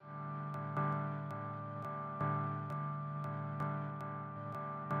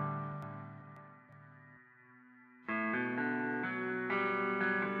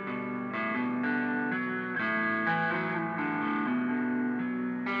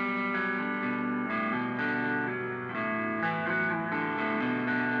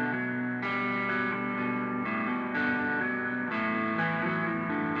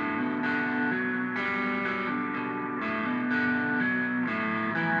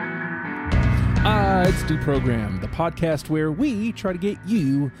Let's Do Program, the podcast where we try to get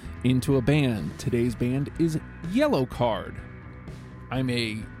you into a band. Today's band is Yellowcard. I'm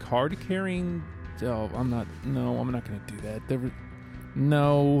a card-carrying... I'm not going to do that.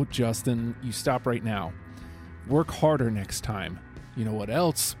 No, Justin, you stop right now. Work harder next time. You know what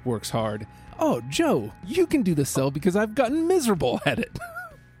else works hard? Oh, Joe, you can do the sell because I've gotten miserable at it.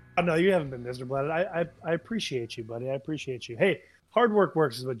 Oh, no, you haven't been miserable at it. I appreciate you, buddy. I appreciate you. Hey, Hard Work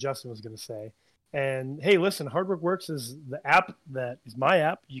Works is what Justin was going to say. And hey, listen, Hard Work Works is the app that is my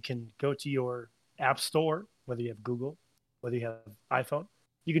app. You can go to your app store, whether you have Google, whether you have iPhone.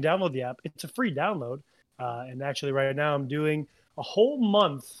 You can download the app. It's a free download. And actually right now I'm doing a whole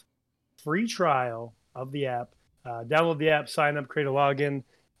month free trial of the app. Download the app, sign up, create a login.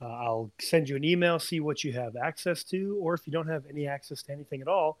 I'll send you an email, see what you have access to, or if you don't have any access to anything at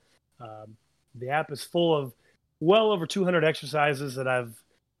all, the app is full of well over 200 exercises that I've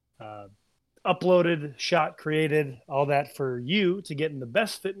uploaded, shot, created, all that for you to get in the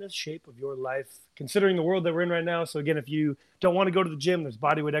best fitness shape of your life, considering the world that we're in right now. So again, if you don't want to go to the gym, there's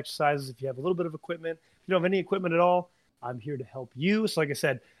bodyweight exercises. If you have a little bit of equipment, if you don't have any equipment at all, I'm here to help you. So like I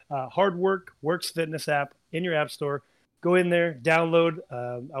said, Hard Work Works fitness app in your app store. Go in there, download.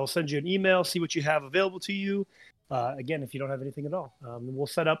 I will send you an email, see what you have available to you. Again, if you don't have anything at all, we'll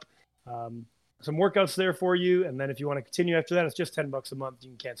set up some workouts there for you. And then if you want to continue after that, it's just $10 a month. You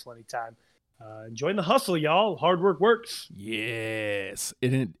can cancel anytime. Join the hustle, y'all. Hard work works. Yes.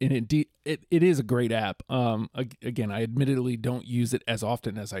 It is a great app. Again, I admittedly don't use it as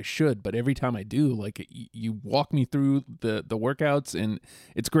often as I should, but every time I do, like you walk me through the workouts and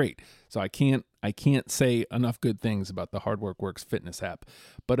it's great. So I can't say enough good things about the Hard Work Works fitness app.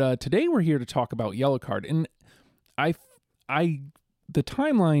 But today we're here to talk about Yellowcard, and the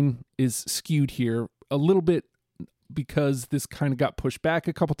timeline is skewed here a little bit because this kind of got pushed back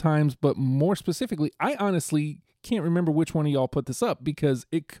a couple times, but more specifically, I honestly can't remember which one of y'all put this up because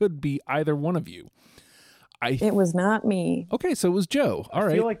it could be either one of you. It was not me. Okay, so it was Joe. All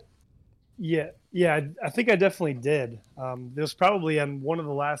right. I feel like, yeah, I think I definitely did. There was probably on one of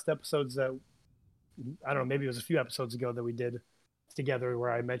the last episodes that, I don't know, maybe it was a few episodes ago that we did together where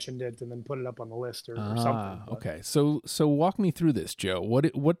I mentioned it and then put it up on the list or something. But. Okay. So walk me through this, Joe.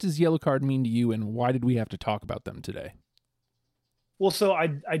 What does Yellowcard mean to you, and why did we have to talk about them today? Well, so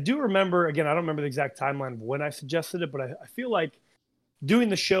I do remember, again, I don't remember the exact timeline of when I suggested it, but I feel like doing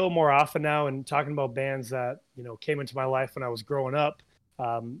the show more often now and talking about bands that, came into my life when I was growing up,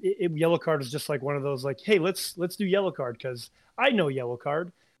 Yellowcard is just like one of those like, hey, let's do Yellowcard because I know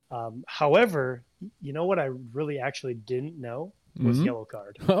Yellowcard. However, you know what I really actually didn't know was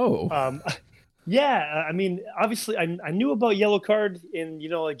Yellowcard. Oh. Yeah. I mean, obviously I knew about Yellowcard in,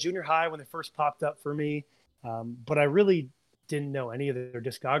 like junior high when they first popped up for me. But I really didn't know any of their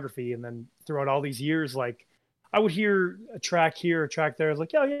discography. And then throughout all these years, like I would hear a track here, a track there. I was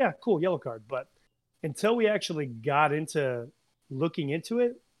like, oh yeah, cool, Yellowcard. But until we actually got into looking into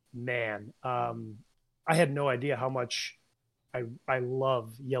it, man, I had no idea how much I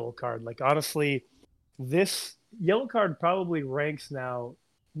love Yellowcard. Like honestly, this Yellowcard probably ranks now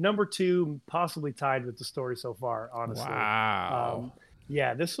number 2, possibly tied with The Story so far, honestly. Wow.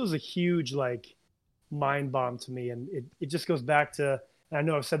 Yeah, this was a huge like mind bomb to me. And it just goes back to, and I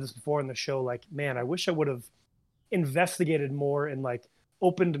know I've said this before in the show, like, man, I wish I would have investigated more and like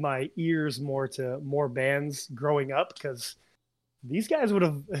opened my ears more to more bands growing up, because these guys would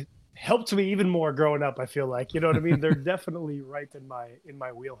have helped me even more growing up. I feel like, you know what I mean? They're definitely right in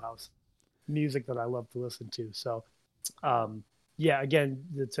my wheelhouse. Music that I love to listen to. So, yeah, again,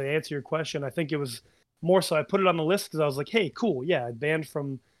 to answer your question, I think it was more so I put it on the list because I was like, hey, cool. Yeah. A band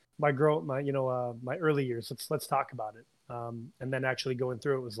from my early years. Let's talk about it. And then actually going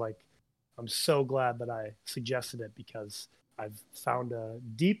through it was like, I'm so glad that I suggested it because I've found a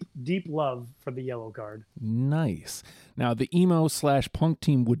deep, deep love for the Yellowcard. Nice. Now, the emo/punk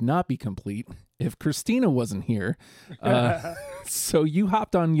team would not be complete if Christina wasn't here. So you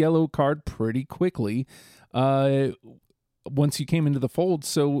hopped on Yellowcard pretty quickly once you came into the fold.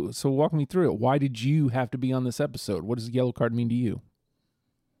 So walk me through it. Why did you have to be on this episode? What does Yellowcard mean to you?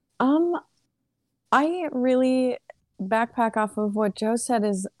 I really backpack off of what Joe said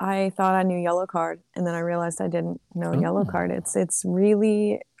is I thought I knew Yellowcard, and then I realized I didn't know Yellowcard. It's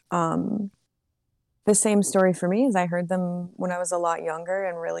really the same story for me as I heard them when I was a lot younger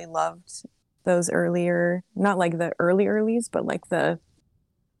and really loved those earlier, not like the earlies, but like the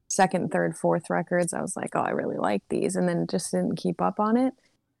second, third, fourth records. I was like, oh, I really like these, and then just didn't keep up on it.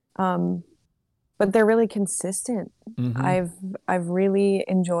 But they're really consistent. Mm-hmm. I've really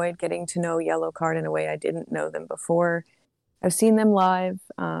enjoyed getting to know Yellowcard in a way I didn't know them before. I've seen them live.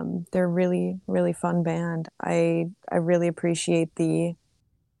 They're really, really fun band. I really appreciate the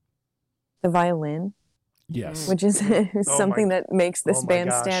violin, Yes. which is Oh my, something that makes this oh my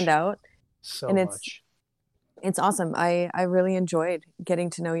band stand gosh, out. so And much. it's awesome. I really enjoyed getting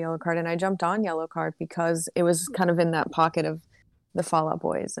to know Yellowcard, and I jumped on Yellowcard because it was kind of in that pocket of the Fall Out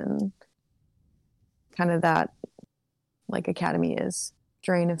Boys and kind of that like Academy is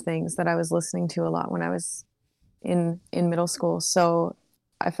strain of things that I was listening to a lot when I was in middle school. So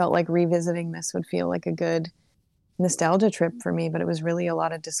I felt like revisiting this would feel like a good nostalgia trip for me, but it was really a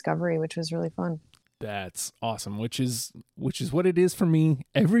lot of discovery, which was really fun. That's awesome, which is what it is for me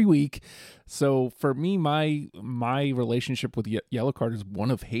every week. So for me, my relationship with Yellowcard is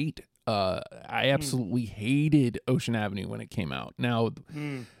one of hate. I absolutely hated Ocean Avenue when it came out. Now,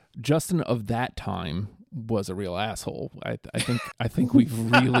 Justin of that time was a real asshole. I think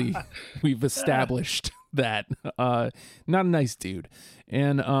we've established that. Not a nice dude,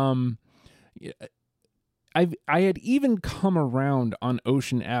 and I had even come around on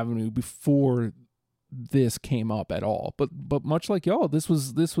Ocean Avenue before this came up at all, but much like y'all, this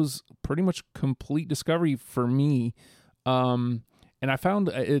was pretty much complete discovery for me. And I found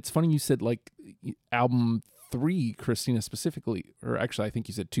it's funny you said like album 3, Christina, specifically, or actually I think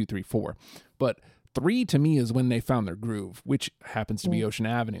you said 2, 3, 4, but 3 to me is when they found their groove, which happens to be Ocean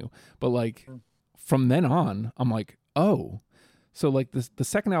Avenue. But like from then on, I'm like, oh, so like the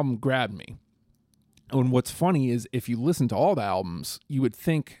second album grabbed me. And what's funny is if you listen to all the albums, you would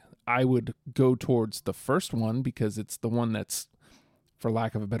think I would go towards the first one because it's the one that's, for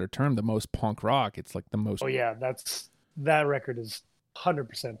lack of a better term, the most punk rock. It's like the most. Oh yeah, that record is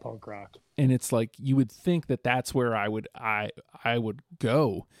 100% punk rock. And it's like you would think that that's where I would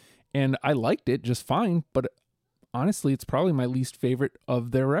go, and I liked it just fine. But honestly, it's probably my least favorite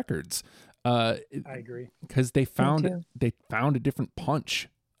of their records. I agree, because they found a different punch.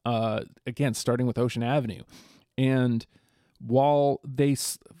 Again, starting with Ocean Avenue, and while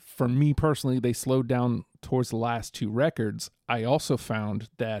for me personally, they slowed down towards the last 2 records, I also found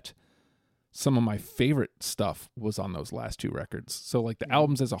that some of my favorite stuff was on those last 2 records. So like the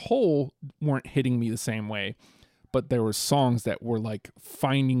albums as a whole weren't hitting me the same way, but there were songs that were like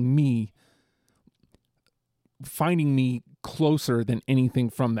finding me closer than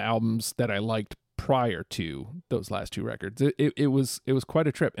anything from the albums that I liked prior to those last 2 records. It was quite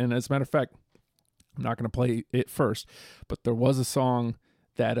a trip. And as a matter of fact, I'm not going to play it first, but there was a song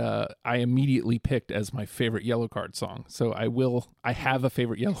that I immediately picked as my favorite Yellowcard song. So I have a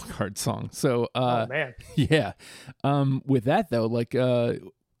favorite Yellowcard song. So oh man, yeah. With that though, like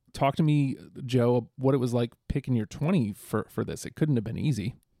talk to me, Joe, what it was like picking your 20 for this. It couldn't have been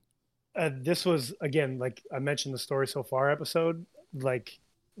easy. This was, again, like I mentioned the Story So Far episode, like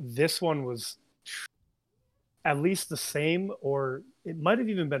this one was at least the same, or it might have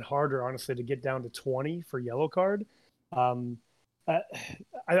even been harder, honestly, to get down to 20 for Yellowcard.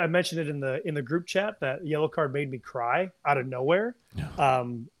 I mentioned it in the group chat that Yellowcard made me cry out of nowhere.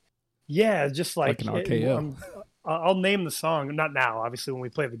 Yeah, just like an RKO. I'll name the song, not now, obviously, when we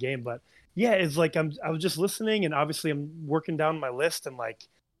play the game, but yeah, it's like I was just listening, and obviously I'm working down my list, and like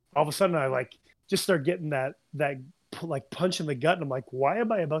all of a sudden I like just start getting that like punch in the gut, and I'm like, why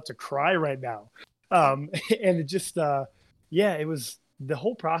am I about to cry right now? And it just yeah, it was, the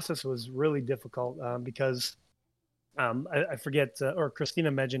whole process was really difficult because I forget, or Christina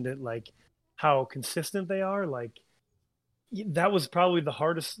mentioned it, like how consistent they are. Like that was probably the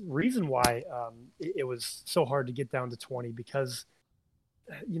hardest reason why it was so hard to get down to 20, because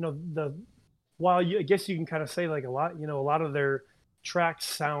while I guess you can kind of say like a lot of their tracks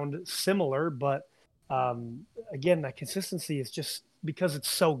sound similar, but again, that consistency is just because it's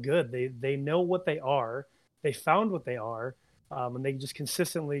so good. They know what they are, they found what they are, and they just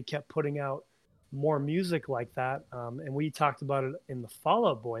consistently kept putting out more music like that. And we talked about it in the Fall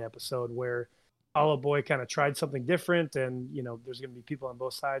Out Boy episode, where Fall Out Boy kind of tried something different, and there's going to be people on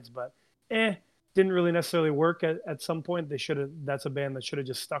both sides, but didn't really necessarily work at some point. That's a band that should have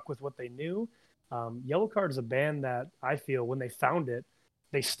just stuck with what they knew. Yellowcard is a band that I feel when they found it,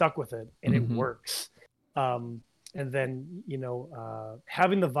 they stuck with it, and it works. And then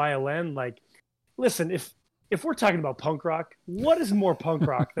having the violin, like, listen, if we're talking about punk rock, what is more punk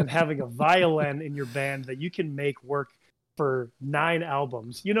rock than having a violin in your band that you can make work for 9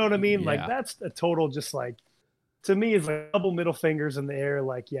 albums? You know what I mean? Yeah. Like that's a total, just like, to me, is like double middle fingers in the air.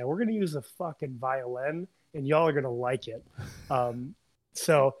 Like, yeah, we're going to use a fucking violin and y'all are going to like it.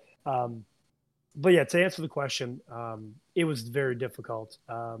 But yeah, to answer the question, it was very difficult.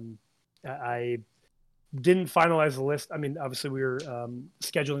 I didn't finalize the list. I mean, obviously we were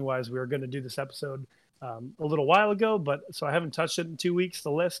scheduling wise, we were going to do this episode a little while ago, but so I haven't touched it in 2 weeks,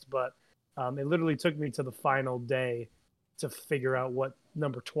 the list, but it literally took me to the final day to figure out what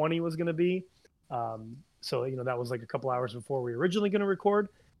number 20 was going to be. So, that was like a couple hours before we were originally going to record.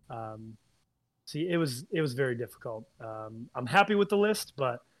 See, it was very difficult. I'm happy with the list,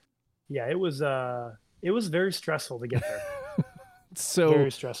 but yeah, it was very stressful to get there. So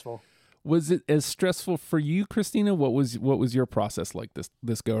very stressful. Was it as stressful for you, Christina? What was your process like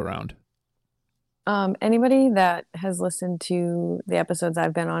this go around? Anybody that has listened to the episodes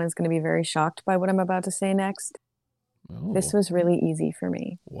I've been on is going to be very shocked by what I'm about to say next. Oh. This was really easy for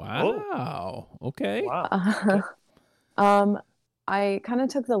me. Wow. Okay. Wow. I kind of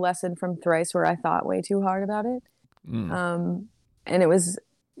took the lesson from Thrice where I thought way too hard about it. And it was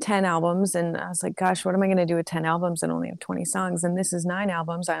 10 albums, and I was like, gosh, what am I going to do with 10 albums and only have 20 songs? And this is 9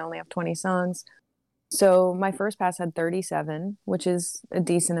 albums. I only have 20 songs. So my first pass had 37, which is a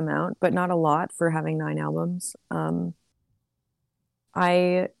decent amount, but not a lot for having 9 albums.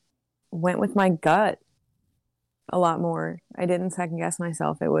 I went with my gut a lot more. I didn't second guess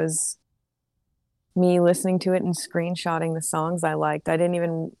myself. It was me listening to it and screenshotting the songs I liked. I didn't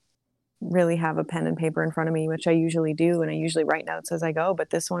even really have a pen and paper in front of me, which I usually do, and I usually write notes as I go. But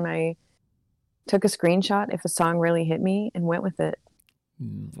this one, I took a screenshot if a song really hit me and went with it.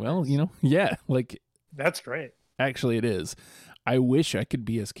 Well, yeah, like that's great. Actually, it is. I wish I could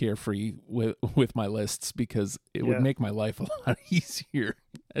be as carefree with my lists, because it would make my life a lot easier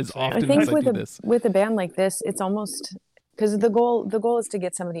as often as I do this. With a band like this, it's almost because the goal is to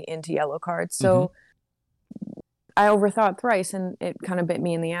get somebody into Yellowcard. So I overthought Thrice, and it kind of bit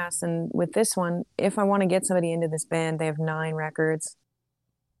me in the ass. And with this one, if I want to get somebody into this band, they have 9 records.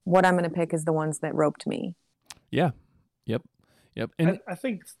 What I'm going to pick is the ones that roped me. Yeah. Yep. And I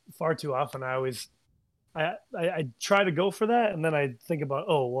think far too often I try to go for that, and then I think about,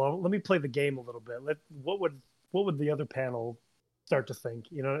 let me play the game a little bit. What would the other panel start to think?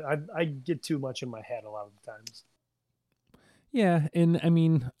 I get too much in my head a lot of the times. Yeah, and I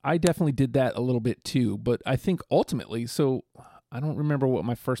mean, I definitely did that a little bit too, but I think ultimately, so I don't remember what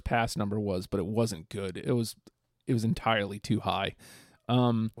my first pass number was, but it wasn't good. It was entirely too high.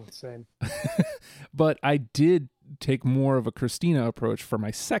 Same. But I did take more of a Christina approach for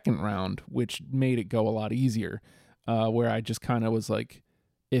my second round, which made it go a lot easier, where I just kind of was like,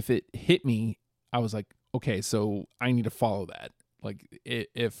 if it hit me, I was like, okay, so I need to follow that. Like,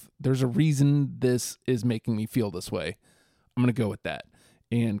 if there's a reason this is making me feel this way, I'm going to go with that,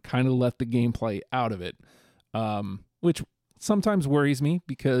 and kind of let the gameplay out of it, which sometimes worries me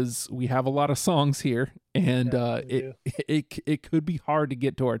because we have a lot of songs here, and it could be hard to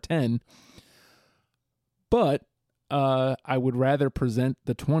get to our 10. But I would rather present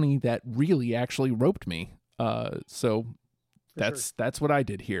the 20 that really actually roped me. So that's what I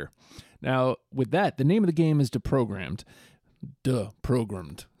did here. Now, with that, the name of the game is Deprogrammed.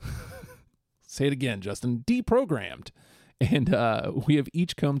 Deprogrammed. Say it again, Justin. Deprogrammed. And we have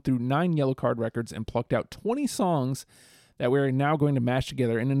each come through 9 Yellowcard records and plucked out 20 songs that we're now going to mash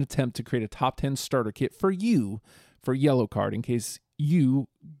together in an attempt to create a top 10 starter kit for you for Yellowcard, in case you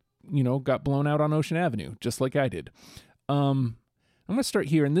got blown out on Ocean Avenue, just like I did. I'm going to start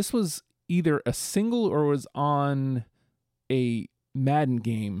here, and this was either a single or was on a Madden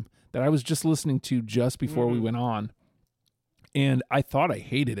game that I was just listening to just before we went on. And I thought I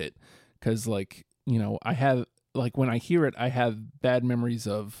hated it because, I have, when I hear it, I have bad memories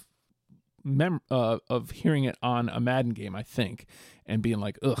of hearing it on a Madden game, I think, and being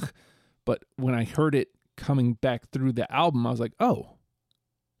like, ugh. But when I heard it coming back through the album, I was like, oh,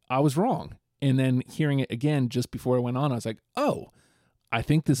 I was wrong. And then hearing it again just before I went on, I was like, oh, I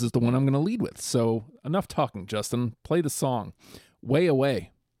think this is the one I'm going to lead with. So enough talking, Justin. Play the song. Way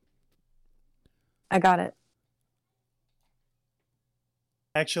Away. I got it.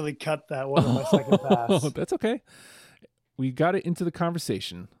 Actually cut that one on my second pass. That's okay. We got it into the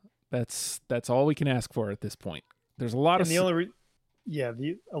conversation. That's all we can ask for at this point. There's a lot of a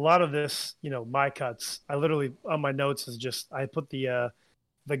lot of this, my cuts. I literally on my notes is just I put the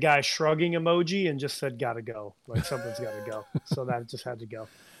guy shrugging emoji and just said gotta go, like something's gotta go. So that just had to go.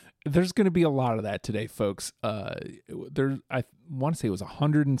 There's going to be a lot of that today, folks. I want to say it was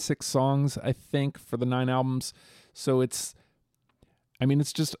 106 songs, I think, for the 9 albums. So it's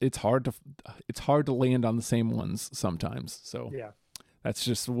hard to land on the same ones sometimes. So yeah, that's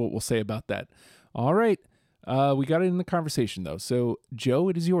just what we'll say about that. All right. We got it in the conversation though. So Joe,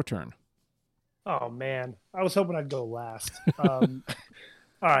 it is your turn. Oh man, I was hoping I'd go last. All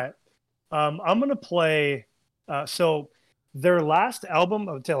right. I'm going to play. So their last album,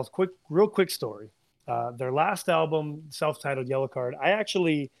 I'll tell a real quick story. Their last album, self-titled Yellowcard, I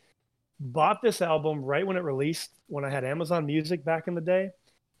actually bought this album right when it released, when I had Amazon Music back in the day.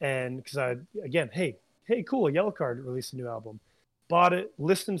 And because hey, cool, Yellowcard released a new album. Bought it,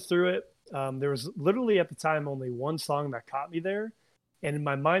 listened through it. There was literally at the time only one song that caught me there. And in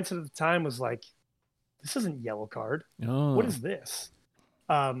my mindset at the time was like, this isn't Yellowcard. Oh. What is this?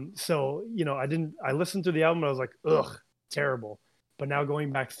 So, I listened to the album and I was like, ugh, terrible. But now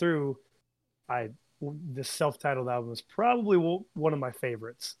going back through, this self-titled album is probably one of my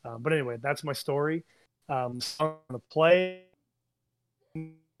favorites. But anyway, that's my story. Song on the play.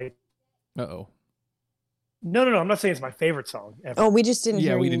 Uh-oh. No. I'm not saying it's my favorite song ever. Oh, we just didn't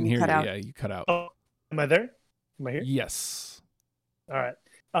hear you. We didn't hear cut you. out. Yeah, you cut out. Oh, am I there? Am I here? Yes. All right.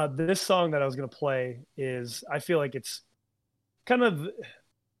 This song that I was going to play I feel like it's kind of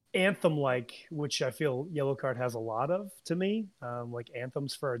anthem-like, which I feel Yellowcard has a lot of to me, like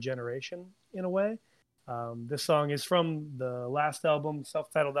anthems for our generation in a way. This song is from the last album,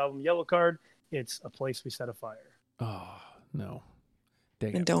 self-titled album, Yellowcard. It's A Place We Set Afire. Oh, no.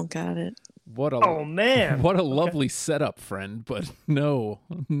 Dang I it. don't got it. Oh, man. What a lovely setup, friend, but no.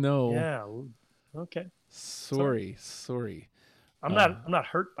 Yeah. Okay. Sorry. I'm not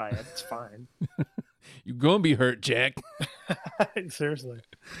hurt by it. It's fine. You're going to be hurt, Jack. Seriously.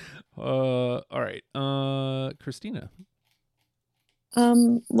 All right. Christina.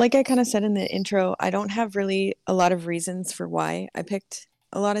 Like I kind of said in the intro, I don't have really a lot of reasons for why I picked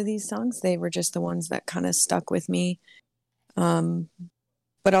a lot of these songs. They were just the ones that kind of stuck with me.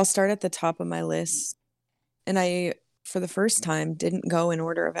 But I'll start at the top of my list. And I, for the first time, didn't go in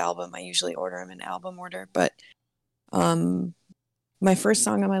order of album. I usually order them in album order. But my first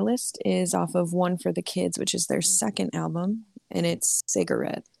song on my list is off of One for the Kids, which is their second album. And it's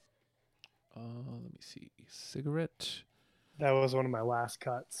Cigarette. Let me see. Cigarette. That was one of my last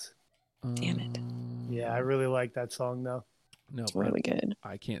cuts. Damn it. Yeah, I really like that song, though. No, It's really good.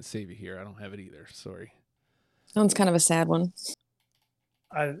 I can't save you here. I don't have it either. Sorry. That one's kind of a sad one.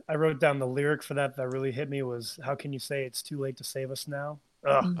 I wrote down the lyric for that really hit me was, how can you say it's too late to save us now?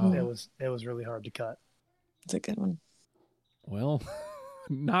 Ugh, it was really hard to cut. It's a good one. Well,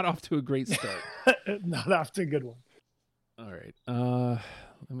 not off to a great start. Not off to a good one. All right.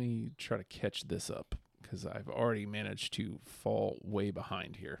 Let me try to catch this up because I've already managed to fall way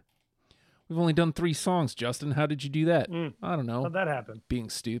behind here. We've only done 3 songs, Justin. How did you do that? I don't know. How'd that happen? Being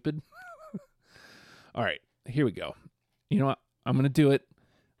stupid. All right, here we go. You know what? I'm gonna do it.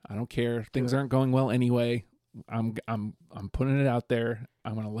 I don't care. Things aren't going well anyway. I'm putting it out there.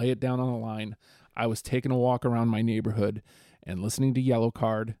 I'm gonna lay it down on the line. I was taking a walk around my neighborhood and listening to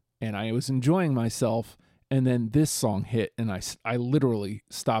Yellowcard, and I was enjoying myself. And then this song hit, and I literally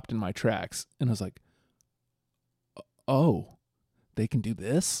stopped in my tracks, and I was like, "Oh, they can do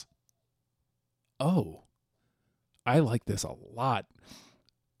this? Oh, I like this a lot."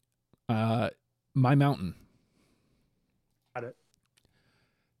 My Mountain. Got it.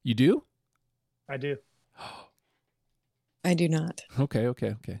 You do? I do. I do not. Okay.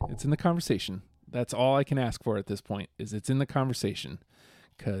 It's in the conversation. That's all I can ask for at this point, is it's in the conversation.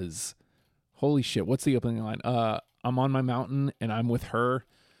 Because, holy shit, what's the opening line? I'm on my mountain, and I'm with her.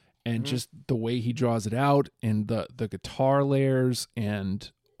 And just the way he draws it out, and the guitar layers, and,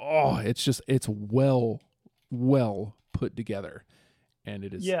 it's well put together. And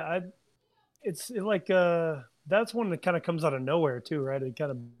it is... Yeah, it's like that's one that kind of comes out of nowhere too, right? It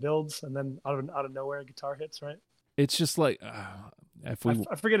kind of builds, and then out of nowhere, a guitar hits, right? It's just like I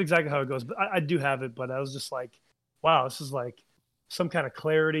forget exactly how it goes, but I do have it. But I was just like, wow, this is like some kind of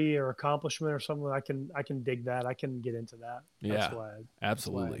clarity or accomplishment or something. I can dig that. I can get into that. That's why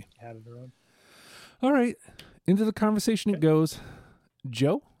absolutely. I had it around. All right, into the conversation it goes.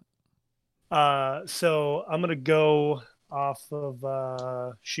 Joe. So I'm gonna go off of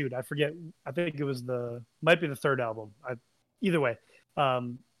I forget. I think it was might be the third album. Either way,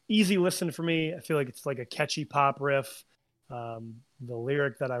 easy listen for me. I feel like it's like a catchy pop riff. The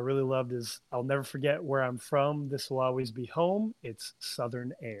lyric that I really loved is, "I'll never forget where I'm from. This will always be home. It's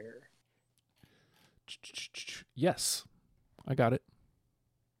Southern air." Yes, I got it.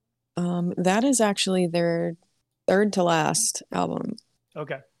 That is actually their third to last album.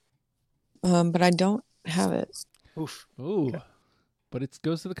 Okay. But I don't have it. Oof. Ooh, okay. But it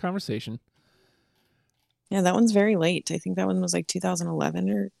goes to the conversation. Yeah, that one's very late. I think that one was like 2011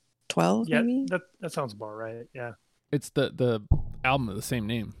 or 12, yeah, maybe? that sounds about right, yeah. It's the album of the same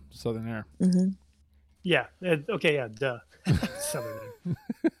name, Southern Air. Mm-hmm. Yeah, okay, yeah, duh. Southern Air.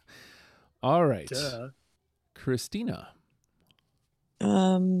 All right. Duh. Christina.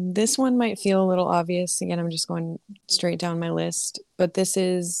 This one might feel a little obvious. Again, I'm just going straight down my list. But this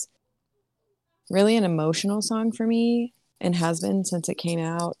is really an emotional song for me and has been since it came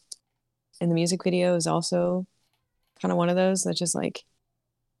out. And the music video is also kind of one of those that just like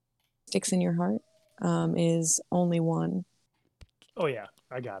sticks in your heart. Is Only One. Oh yeah,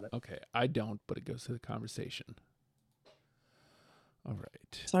 I got it. Okay, I don't, but it goes to the conversation. All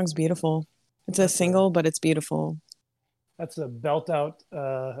right. Song's beautiful. It's a single, but it's beautiful. That's a belt out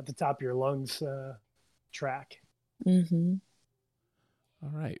at the top of your lungs track. Mm-hmm.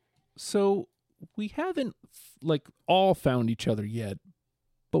 All right. So we haven't like all found each other yet,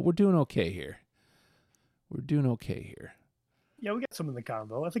 but we're doing okay here. Yeah, we got some in the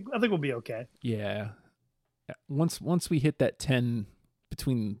combo. I think we'll be okay. Yeah. Once we hit that 10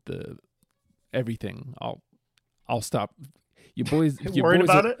 between the everything, I'll stop. You boys worried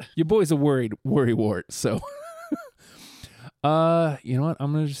about it? You boys are worrywart. So you know what?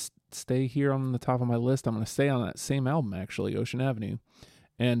 I'm gonna just stay here on the top of my list. I'm gonna stay on that same album actually, Ocean Avenue.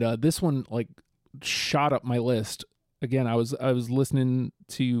 And this one like shot up my list. Again, I was listening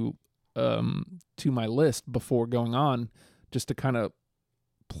to my list before going on just to kind of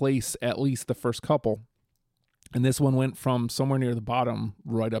place at least the first couple. And this one went from somewhere near the bottom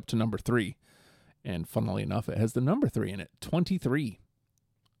right up to number 3. And funnily enough, it has the number 3 in it, 23.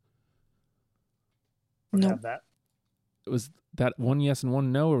 No. Have that. Was that one yes and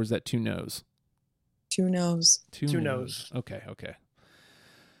one no, or was that 2 no's? 2 no's. Two no's. Okay.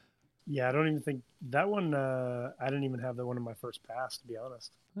 Yeah, I don't even think that one. I didn't even have that one in my first pass, to be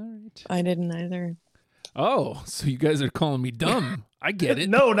honest. All right. I didn't either. Oh, so you guys are calling me dumb. I get it.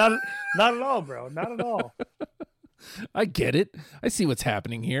 No, not at all, bro. Not at all. I get it. I see what's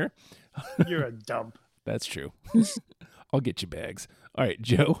happening here. You're a dump. That's true. I'll get you bags. All right,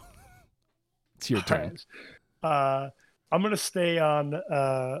 Joe. It's your turn. Right. I'm going to stay on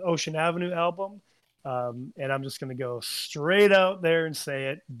Ocean Avenue album, and I'm just going to go straight out there and say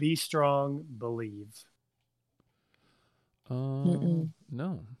it. Be Strong, Believe. No.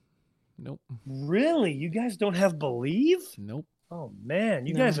 Nope. Really? You guys don't have Believe? Nope. Oh man,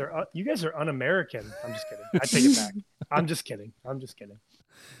 you guys are un-American. I'm just kidding. I take it back. I'm just kidding.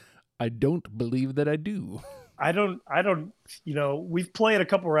 I don't believe that I do. I don't, you know, we've played a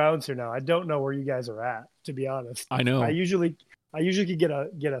couple rounds here now. I don't know where you guys are at, to be honest. I know. I usually could get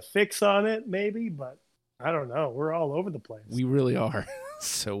a fix on it maybe, but I don't know. We're all over the place. We really are.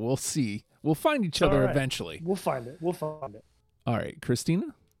 So we'll see. We'll find each other eventually. We'll find it. All right,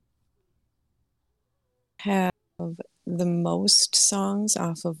 Christina? Have the most songs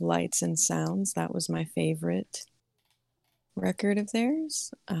off of Lights and Sounds. That was my favorite record of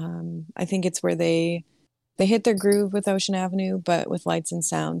theirs. I think it's where they hit their groove with Ocean Avenue, but with Lights and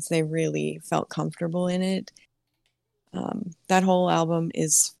Sounds, they really felt comfortable in it. That whole album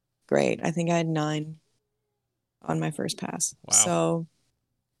is great. I think I had 9 on my first pass. Wow. So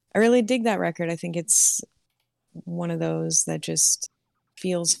I really dig that record. I think it's one of those that just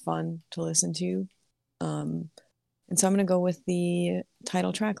feels fun to listen to. And so I'm going to go with the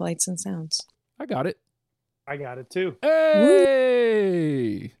title track, Lights and Sounds. I got it. I got it too.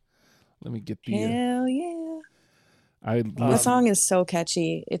 Hey! Woo! Let me get the... Hell yeah. The song is so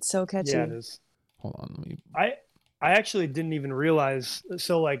catchy. It's so catchy. Yeah, it is. Hold on. Let me... I actually didn't even realize.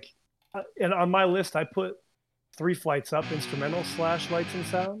 So like, and on my list, I put 3 Flights Up instrumental / Lights and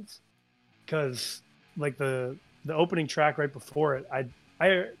Sounds. Because like the opening track right before it, I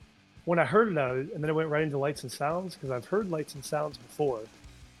when I heard it and then it went right into Lights and Sounds, because I've heard Lights and Sounds before.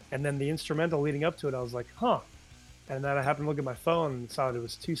 And then the instrumental leading up to it, I was like, huh. And then I happened to look at my phone and saw that it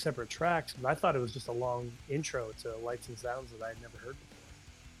was 2 separate tracks, but I thought it was just a long intro to Lights and Sounds that I had never heard before.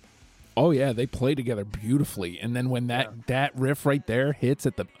 Oh yeah, they play together beautifully. And then when that riff right there hits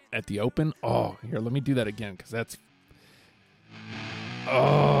at the open, oh, here, let me do that again, because that's...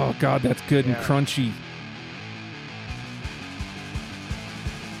 Oh, God, that's good and crunchy.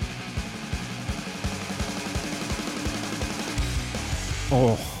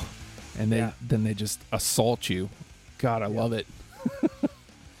 Oh, and then they just assault you. God, I love it.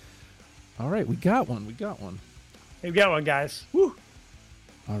 All right, we got one. Hey, we got one, guys. Woo!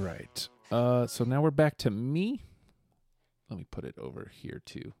 All right. So now we're back to me. Let me put it over here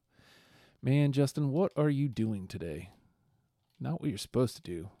too. Man, Justin, what are you doing today? Not what you're supposed to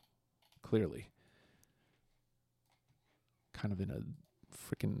do. Clearly. Kind of in a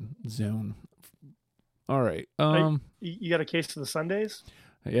freaking zone. All right. You got a case of the Sundays?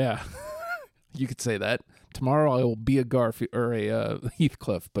 Yeah. You could say that. Tomorrow I will be a Garfield or a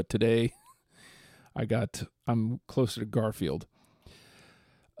Heathcliff, but today I'm closer to Garfield.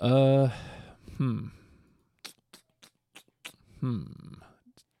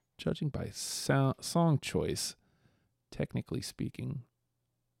 Judging by song choice, technically speaking,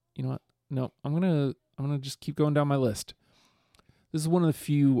 you know what? No, I'm gonna just keep going down my list. This is one of the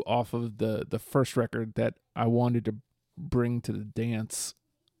few off of the first record that I wanted to bring to the dance.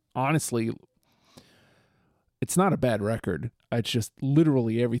 Honestly, it's not a bad record. It's just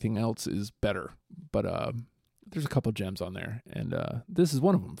literally everything else is better. But there's a couple gems on there, and this is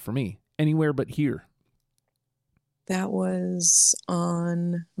one of them for me. Anywhere But Here. That was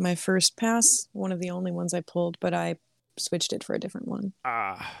on my first pass, one of the only ones I pulled, but I switched it for a different one.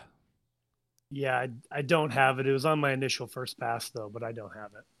 Yeah, I don't have it. It was on my initial first pass though, but I don't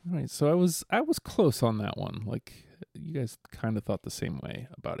have it. All right, so I was close on that one. Like, you guys kind of thought the same way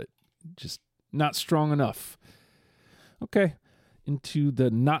about it. Just not strong enough. Okay, into the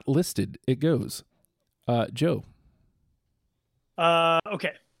not listed it goes. Joe.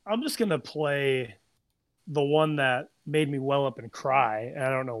 Okay, I'm just gonna play the one that made me well up and cry, and I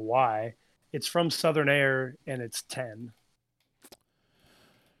don't know why. It's from Southern Air, and it's 10.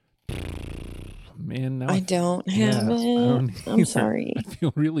 Man, now I don't have it. I'm sorry. I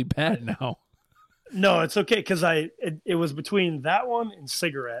feel really bad now. No, it's okay, because it was between that one and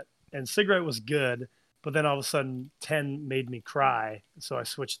Cigarette, and Cigarette was good, but then all of a sudden 10 made me cry, so I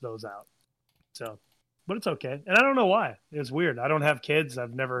switched those out. So, but it's okay, and I don't know why. It's weird. I don't have kids.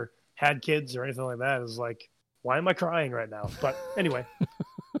 I've never had kids or anything like that. It's like, why am I crying right now? But anyway,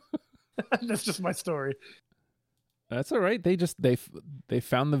 that's just my story. That's all right. They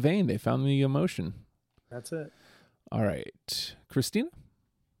found the vein. They found the emotion. That's it. All right, Christina.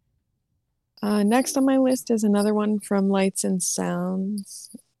 Next on my list is another one from Lights and Sounds.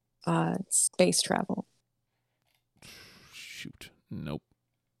 Space Travel. Shoot. Nope.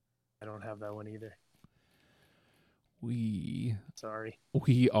 I don't have that one either. We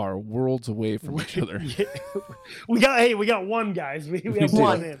are worlds away from each other. Yeah. We got one, guys. We have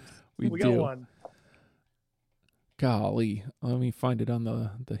one in. We got one. Golly, let me find it on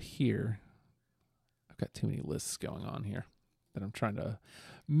the here. I've got too many lists going on here that I'm trying to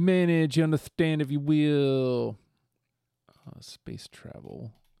manage. You understand, if you will. Space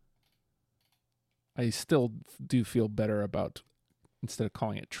travel. I still do feel better about, instead of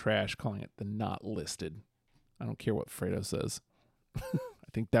calling it trash, calling it the not listed. I don't care what Fredo says. I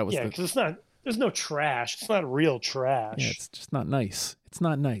think that was because it's not. There's no trash. It's not real trash. Yeah, it's just not nice. It's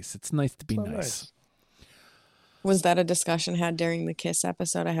not nice. It's nice to be nice. Was that a discussion had during the Kiss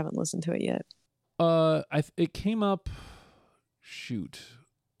episode? I haven't listened to it yet. It came up. Shoot,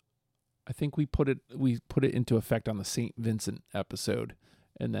 I think we put it into effect on the St. Vincent episode,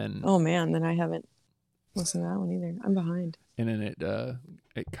 and then. Oh man, then I haven't listened to that one either. I'm behind. And then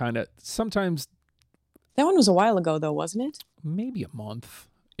it kind of sometimes. That one was a while ago, though, wasn't it? Maybe a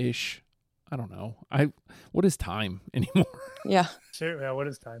month-ish. I don't know. What is time anymore? Yeah. Sure. Yeah. What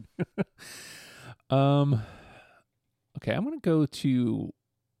is time? Okay, I'm going to go to.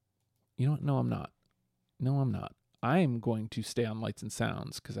 You know what? No, I'm not. I am going to stay on Lights and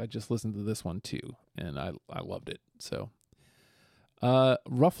Sounds because I just listened to this one too, and I loved it. So,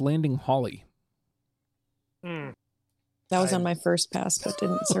 Rough Landing Holly. That was on my first pass, but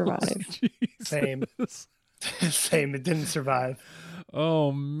didn't survive. Same. Same. It didn't survive.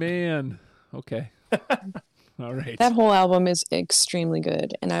 Oh, man. Okay. All right. That whole album is extremely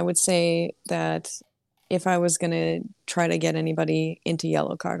good. And I would say that if I was going to try to get anybody into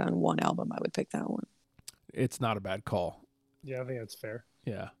Yellowcard on one album, I would pick that one. It's not a bad call. Yeah, I think that's fair.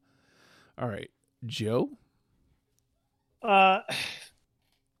 Yeah. All right. Joe?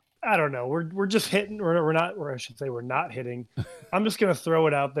 I don't know. We're just hitting. We're not. Or I should say, we're not hitting. I'm just gonna throw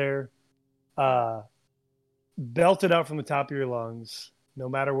it out there. Belt it out from the top of your lungs, no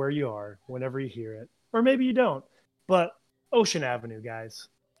matter where you are, whenever you hear it, or maybe you don't. But Ocean Avenue, guys.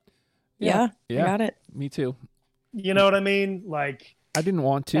 Yeah. I got it. Me too. You know what I mean? Like, I didn't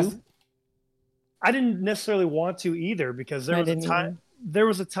want to. I didn't necessarily want to either, because there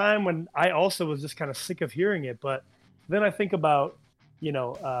was a time when I also was just kind of sick of hearing it. But then I think about,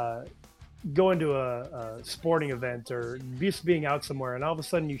 going to a sporting event or just being out somewhere, and all of a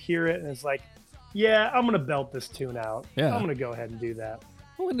sudden you hear it and it's like, yeah, I'm going to belt this tune out. Yeah. I'm going to go ahead and do that.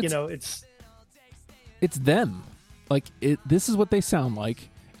 Well, and it's them. Like, this is what they sound like.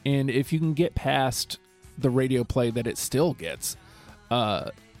 And if you can get past the radio play that it still gets,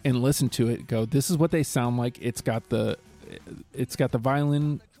 and listen to it, go, this is what they sound like. It's got the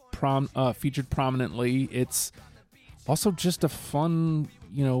violin featured prominently. It's also just a fun,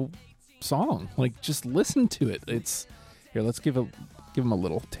 song. Like, just listen to it. It's here. Let's give them a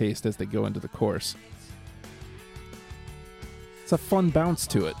little taste as they go into the chorus. It's a fun bounce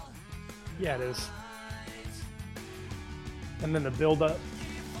to it. Yeah, it is. And then the build up.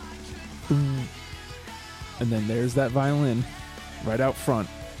 And then there's that violin right out front.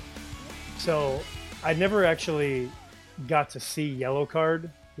 So I never actually got to see Yellowcard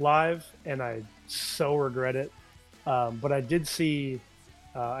live, and I so regret it. But I did see.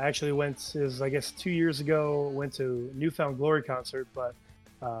 I actually went, it was, I guess 2 years ago. Went to Newfound Glory concert, but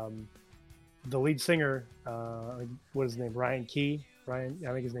the lead singer, what is his name? Ryan Key. Ryan,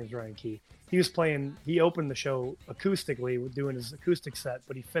 I think his name's Ryan Key. He was playing. He opened the show acoustically, doing his acoustic set,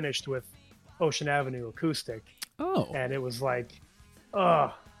 but he finished with Ocean Avenue acoustic. Oh, and it was like,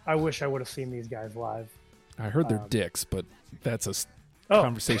 I wish I would have seen these guys live. I heard they're dicks, but that's a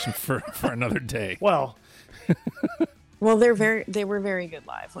conversation for another day. Well, they were very good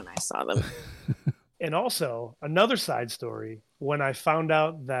live when I saw them. And also another side story, when I found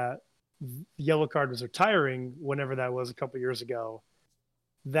out that Yellowcard was retiring, whenever that was a couple years ago,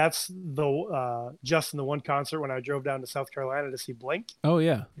 that's the just in the one concert when I drove down to South Carolina to see Blink. Oh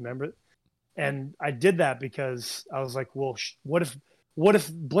yeah, remember it? And I did that because I was like, well, what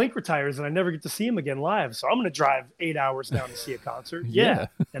if Blink retires and I never get to see him again live? So I'm going to drive 8 hours down to see a concert. Yeah.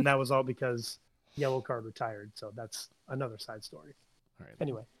 And that was all because Yellowcard retired. So that's another side story. All right.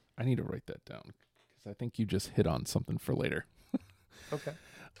 Anyway, I need to write that down because I think you just hit on something for later. Okay.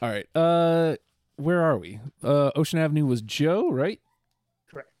 All right. Where are we? Ocean Avenue was Joe, right?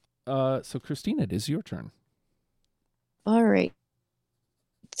 Correct. So Christina, it is your turn. All right.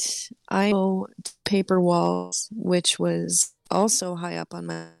 I know Paper Walls, which was also high up on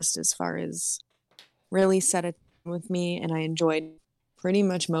my list as far as really set it with me, and I enjoyed pretty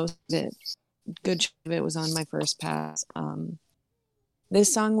much most of it. Good chunk of it was on my first pass.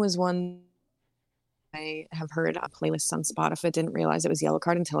 This song was one I have heard on playlists on Spotify. Didn't realize it was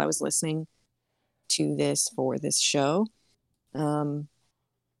Yellowcard until I was listening to this for this show. And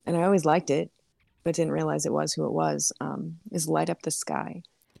I always liked it, but didn't realize it was who it was. Is Light Up the Sky.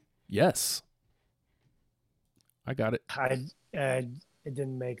 Yes. I got it. It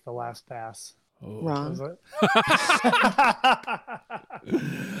didn't make the last pass. Oh. Wrong.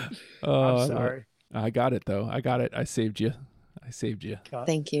 I'm sorry. I got it though. I got it. I saved you.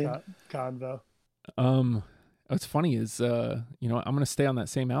 Thank you. Convo. What's funny is, I'm going to stay on that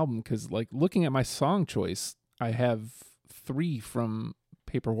same album because, like, looking at my song choice, I have 3 from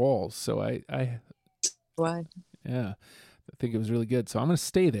Paper Walls. So What? Yeah, I think it was really good. So I'm going to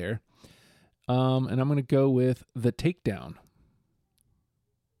stay there. And I'm going to go with The Takedown.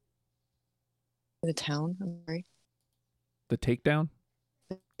 The Town? I'm sorry. The Takedown?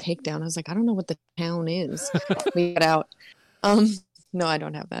 Takedown. I was like, I don't know what the town is. We got out. No, I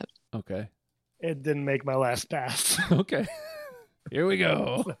don't have that. Okay. It didn't make my last pass. Okay. Here we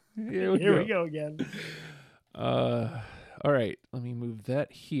go. Here we go again. All right. Let me move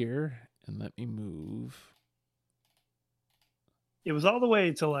that here, and let me move It was all the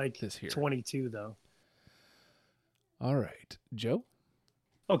way to like this here. 22 though. All right. Joe?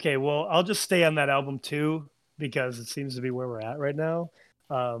 Okay, well, I'll just stay on that album too because it seems to be where we're at right now.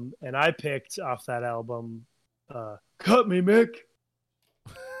 And I picked off that album Cut Me, Mick.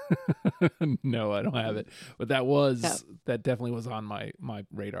 No, I don't have it. But that definitely was on my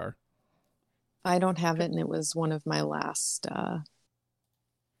radar. I don't have it, and it was one of my last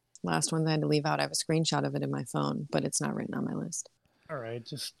ones I had to leave out. I have a screenshot of it in my phone, but it's not written on my list. All right,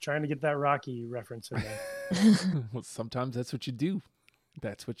 just trying to get that Rocky reference in there. Well, sometimes that's what you do.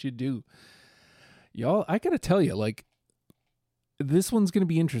 Y'all, I gotta tell you, like, this one's gonna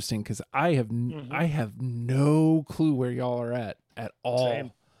be interesting because I have no clue where y'all are at all.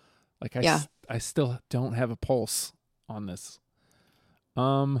 Same. Like, I still don't have a pulse on this.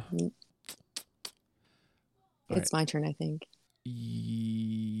 It's my turn, I think.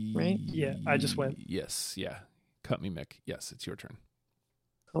 Right? Yeah, I just went. Yes, yeah. Cut Me, Mick. Yes, it's your turn.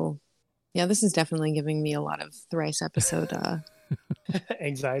 Cool. Yeah, this is definitely giving me a lot of Thrice episode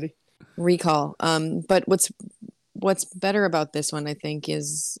anxiety. Recall. But what's better about this one, I think,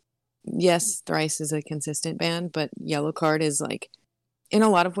 is yes, Thrice is a consistent band, but Yellowcard is, like, in a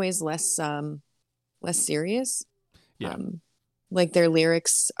lot of ways less serious. Yeah. Like, their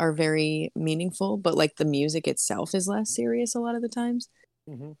lyrics are very meaningful, but, like, the music itself is less serious a lot of the times.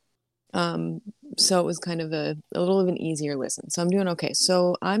 Mm-hmm. So it was kind of a little of an easier listen. So I'm doing okay.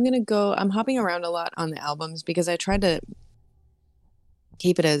 So I'm hopping around a lot on the albums because I tried to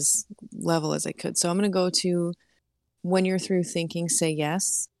keep it as level as I could. So I'm going to go to When You're Through Thinking, Say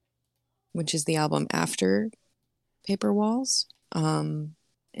Yes, which is the album after Paper Walls, and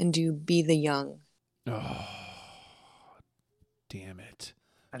do Be the Young. Oh, damn it.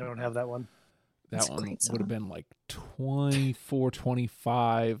 I don't have that one. That one would have been like 24,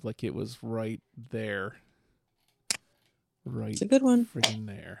 25. Like, it was right there. Right. It's a good one. Freaking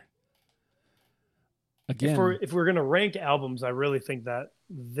there. Again. If we're going to rank albums, I really think that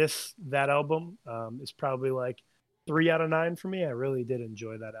that album is probably like 3 out of 9 for me. I really did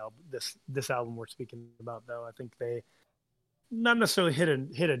enjoy that album. This album we're speaking about, though, I think they not necessarily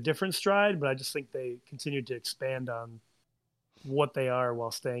hit a different stride, but I just think they continued to expand on what they are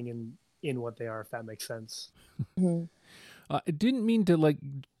while staying in what they are, if that makes sense. Mhm. I didn't mean to like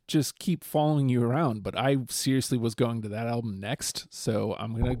just keep following you around, but I seriously was going to that album next, so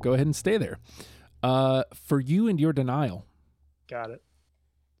I'm gonna go ahead and stay there. For You and Your Denial. Got it.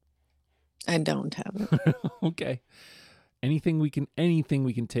 I don't have it. Okay. Anything we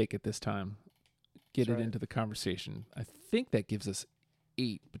can take at this time. Get That's it right. into the conversation. I think that gives us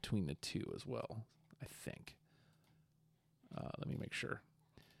 8 between the two as well. I think. Let me make sure.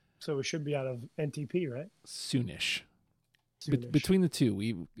 So we should be out of NTP, right? Soonish. Soonish. Between the two,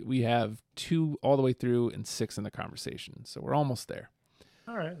 we have 2 all the way through and 6 in the conversation, so we're almost there.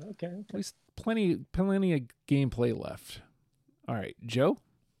 All right. Okay. At least plenty of gameplay left. All right, Joe.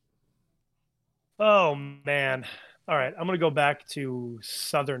 Oh man. All right. I'm gonna go back to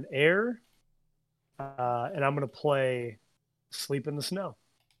Southern Air, and I'm gonna play "Sleep in the Snow."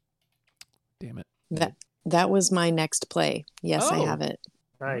 Damn it. That was my next play. Yes, I Oh. have it.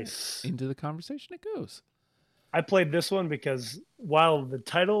 Nice. Into the conversation it goes. I played this one because while the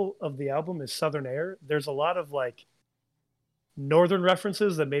title of the album is Southern Air, there's a lot of like northern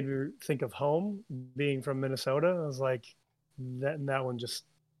references that made me think of home, being from Minnesota. I was like, that one just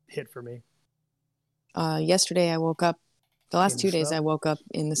hit for me. Yesterday I woke up. The last In 2 the days snow? I woke up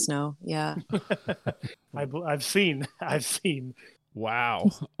in the snow. Yeah. I've seen. Wow.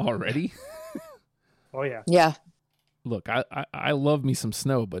 Already? Oh yeah. Yeah. Look, I love me some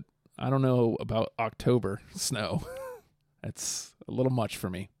snow, but I don't know about October snow. That's a little much for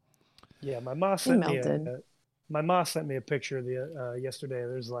me. Yeah, my mom sent me melted. a picture of the yesterday.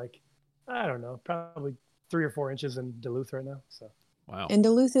 There's like, I don't know, probably 3 or 4 inches in Duluth right now. So Wow. And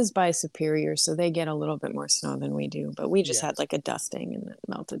Duluth is by Superior, so they get a little bit more snow than we do. But we just Yeah. had like a dusting and it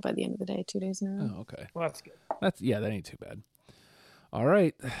melted by the end of the day, 2 days in a row. Oh, okay. well, that's good. That ain't too bad. All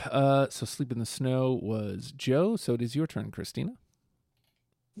right. So Sleep in the Snow was Joe. So it is your turn, Christina.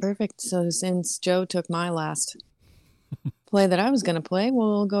 Perfect. So since Joe took my last play that I was going to play,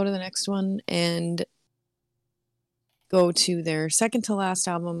 we'll go to the next one and go to their second to last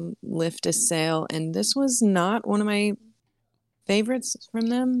album, Lift a Sail. And this was not one of my favorites from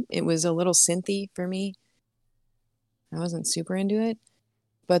them. It was a little synthy for me. I wasn't super into it,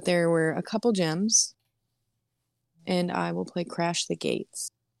 but there were a couple gems. And I will play Crash the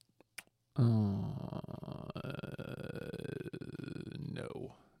Gates. No.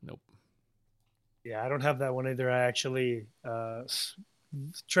 Nope. Yeah, I don't have that one either. I actually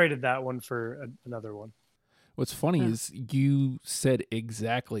traded that one for another one. What's funny Huh. is you said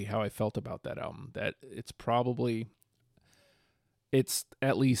exactly how I felt about that album. That it's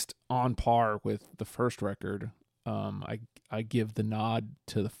at least on par with the first record. I give the nod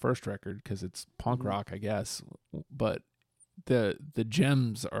to the first record because it's punk rock, I guess. But the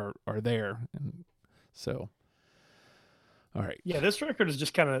gems are there, and so all right. Yeah, this record is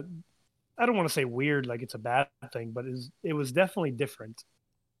just kind of, I don't want to say weird, like it's a bad thing, but it was definitely different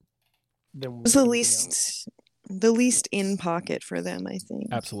than It was the anything else. least in pocket for them, I think.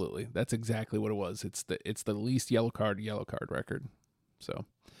 Absolutely, that's exactly what it was. It's the least Yellowcard record. So,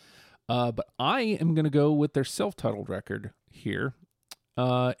 but I am gonna go with their self-titled record here,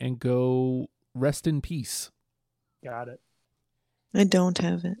 and go Rest in Peace. Got it. I don't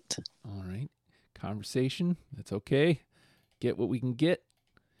have it. All right, conversation. That's okay. Get what we can get.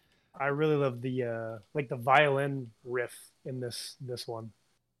 I really love the like the violin riff in this one.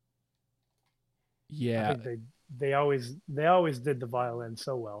 Yeah, I think they always did the violin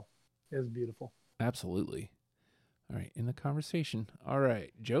so well. It was beautiful. absolutely. All right, in the conversation. All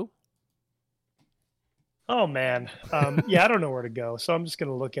right, Joe. Oh man, yeah, I don't know where to go, so I'm just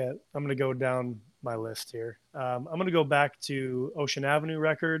gonna I'm gonna go down my list here. I'm gonna go back to Ocean Avenue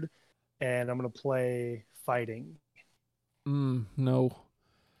record, and I'm gonna play Fighting. No. No.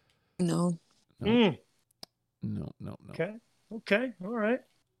 No. Mm, No. okay, all right.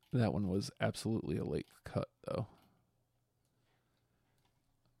 That one was absolutely a late cut, though.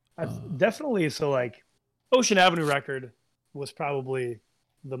 Definitely, so like Ocean Avenue record was probably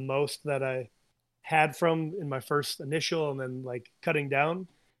the most that I had from in my first initial, and then like cutting down,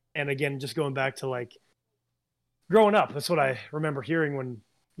 and again just going back to like growing up. That's what I remember hearing when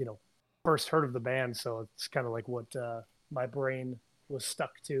first heard of the band. So it's kind of like what my brain was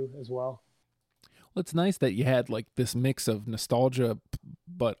stuck to as well. Well, it's nice that you had like this mix of nostalgia,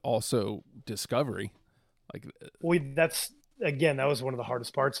 but also discovery. Like, That was one of the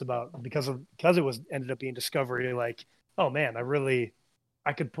hardest parts about because it was ended up being discovery. Like, oh man,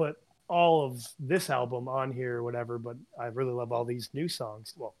 I could put all of this album on here or whatever, but I really love all these new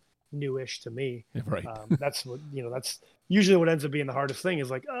songs. Well, newish to me. Right. That's what, that's usually what ends up being the hardest thing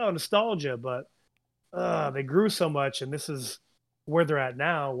is like, oh, nostalgia, but they grew so much and this is where they're at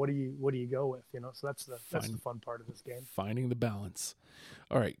now. What do you go with? So that's the fun part of this game. Finding the balance.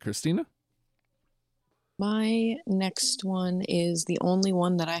 All right, Christina. My next one is the only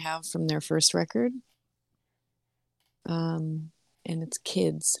one that I have from their first record. And it's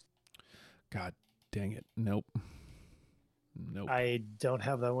Kids. God dang it. Nope. I don't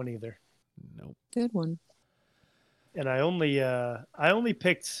have that one either. Nope. Good one. And I only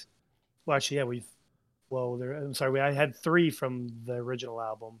picked, well, actually, yeah, I'm sorry, I had 3 from the original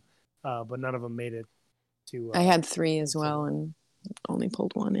album, but none of them made it to. I had 3 as well and only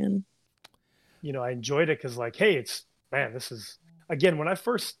pulled 1 in. I enjoyed it because, like, hey, this is, again, when I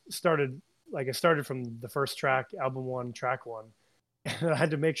first started, like, I started from the first track, album 1, track 1, and I had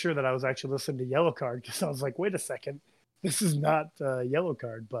to make sure that I was actually listening to Yellowcard because I was like, wait a second, this is not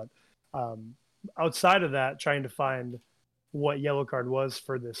Yellowcard. But outside of that, trying to find what Yellowcard was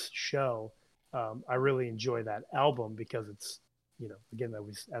for this show, I really enjoy that album because it's, again,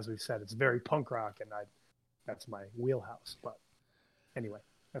 as we've said, it's very punk rock, and that's my wheelhouse. But anyway,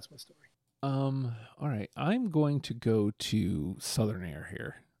 that's my story. All right. I'm going to go to Southern Air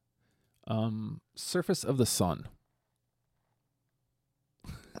here. Surface of the Sun.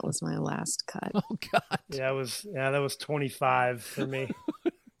 That was my last cut. Oh God. Yeah, that was 25 for me.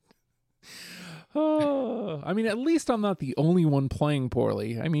 Oh, I mean, at least I'm not the only one playing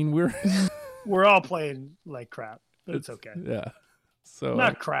poorly. I mean, we're all playing like crap, but it's okay. Yeah. So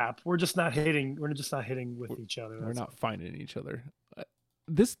not crap. We're just not hitting. We're just not hitting with each other. We're not finding each other.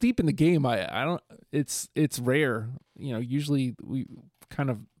 This deep in the game, I don't. It's rare. Usually we kind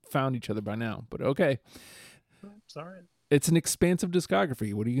of found each other by now. But okay. Sorry. It's an expansive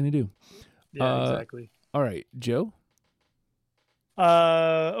discography. What are you going to do? Yeah, exactly. All right, Joe.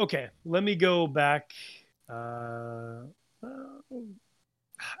 Okay. Let me go back. I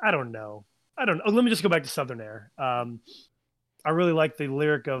don't know. Let me just go back to Southern Air. I really like the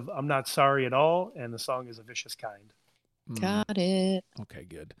lyric of "I'm not sorry at all," and the song is "A Vicious Kind." Got it. Okay,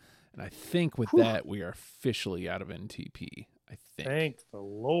 good. And I think with that, we are officially out of NTP. I think. Thank the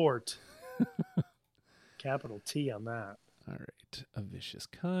Lord. Capital T on that. All right. A Vicious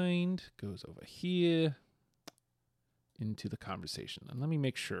Kind goes over here into the conversation. And let me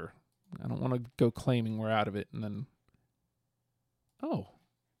make sure. I don't want to go claiming we're out of it and then. Oh,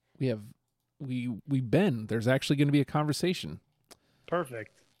 we bend. There's actually going to be a conversation.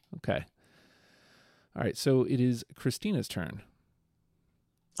 Perfect. Okay. All right. So it is Christina's turn.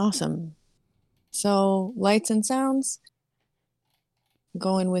 Awesome. So lights and sounds.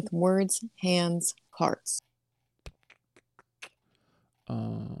 Going with words, hands, hearts.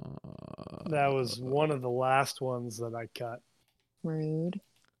 That was one of the last ones that I cut. Rude.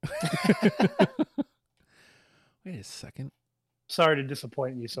 Wait a second. Sorry to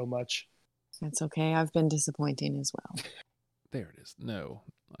disappoint you so much. That's okay. I've been disappointing as well. There it is. No,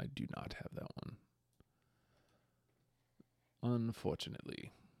 I do not have that one.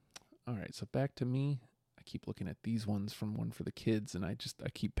 Unfortunately. All right, so back to me. I keep looking at these ones from One for the Kids, and I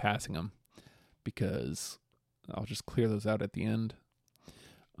keep passing them because I'll just clear those out at the end.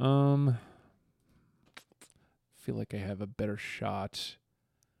 Feel like I have a better shot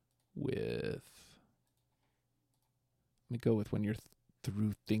with. Let me go with when you're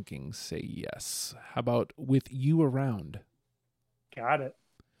through thinking, say yes. How about With You Around? Got it.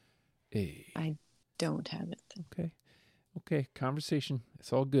 Hey. I don't have it. Okay. Conversation.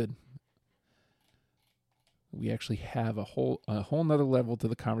 It's all good. We actually have a whole nother level to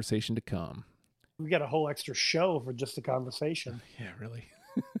the conversation to come. We got a whole extra show for just the conversation. Yeah, really.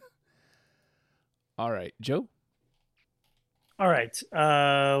 All right, Joe. All right.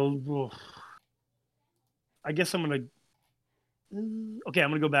 I guess I'm gonna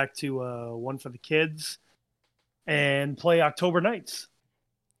go back to One for the Kids and play October Nights.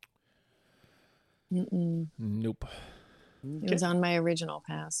 Nope. Okay. It was on my original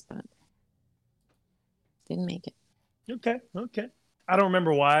pass, but didn't make it. Okay. I don't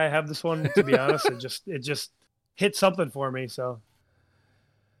remember why I have this one, to be honest. It just hit something for me, so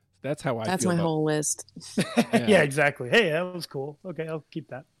that's how I that's feel my whole list. Yeah, exactly. Hey, that was cool. Okay, I'll keep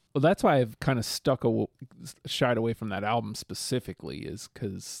that. Well, that's why I've kind of shied away from that album specifically, is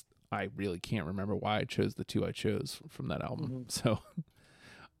because I really can't remember why I chose the 2 I chose from that album. Mm-hmm. So,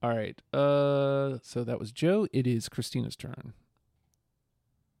 all right. So that was Joe. It is Christina's turn.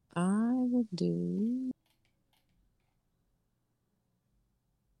 I will do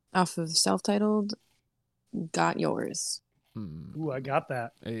off of self-titled Got Yours. Ooh, I got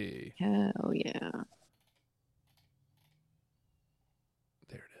that. Hey, Hell yeah.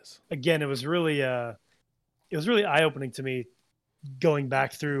 there it is. Again, it was really eye-opening to me going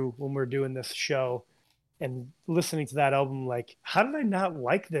back through when we're doing this show and listening to that album. Like, how did I not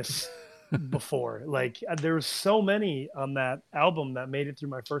like this before? Like, there were so many on that album that made it through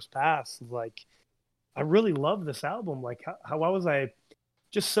my first pass. Like, I really love this album. Like, why was I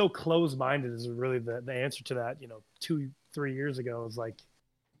just so close-minded? Is really the answer to that. 2-3 years ago. It was like,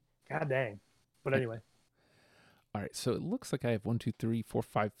 god dang. But anyway. All right, so it looks like I have 1, 2, 3, 4,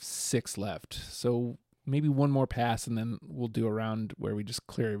 5, 6 left. So maybe one more pass, and then we'll do a round where we just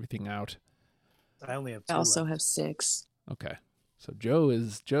clear everything out. I only have 2 I also left. have 6. Okay, so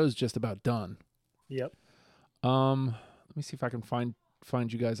Joe's just about done. Yep. Let me see if I can find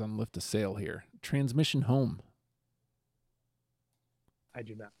you guys on Lift a Sail here. Transmission Home. I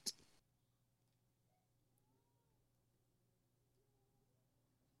do not.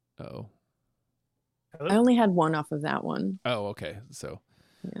 Oh. I only had 1 off of that one. Oh, okay. So.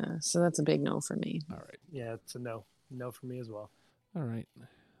 Yeah, so that's a big no for me. All right. Yeah, it's a no. No for me as well. All right.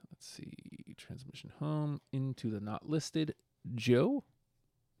 Let's see. Transmission Home into the not listed. Joe?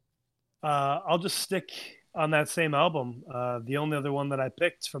 I'll just stick on that same album. The only other one that I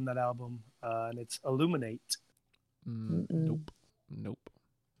picked from that album, and it's Illuminate. Nope.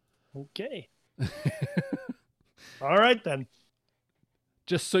 Okay. All right, then.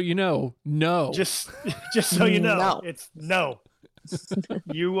 Just so you know, no. Just so you know, No. It's no.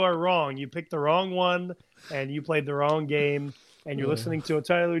 You are wrong. You picked the wrong one, and you played the wrong game, and you're listening to a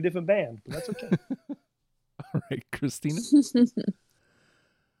entirely different band. But that's okay. All right, Christina?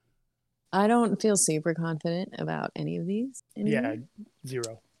 I don't feel super confident about any of these anymore. Yeah,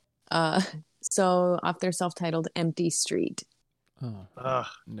 0. So off their self-titled Empty Street. Oh,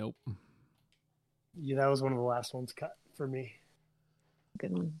 nope. Yeah, that was one of the last ones cut for me.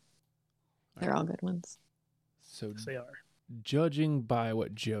 Good one. They're all good ones. So Yes, they are. judging by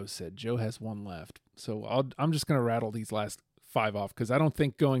what Joe said, Joe has 1 left. So I'm just going to rattle these last 5 off because I don't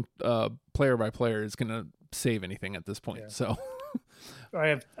think going player by player is going to save anything at this point. Yeah. So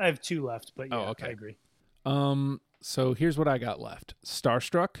I have 2 left, but yeah, okay. I agree. So here's what I got left.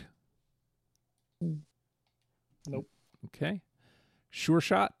 Starstruck. Nope. Okay. Sure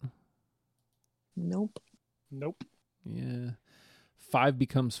Shot. Nope. Nope. Yeah. 5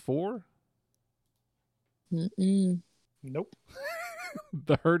 Becomes 4. Mm-mm. Nope.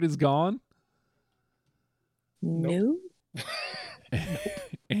 The Hurt Is Gone. No.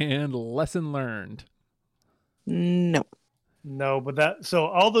 And Lesson Learned. No. No, but so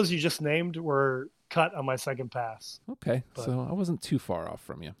all those you just named were cut on my second pass. Okay. But- So I wasn't too far off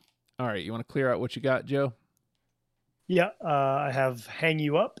from you. All right. You want to clear out what you got, Joe? Yeah, I have Hang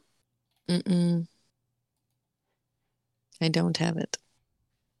You Up. Mm-mm. I don't have it.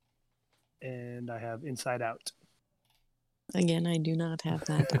 And I have Inside Out. Again, I do not have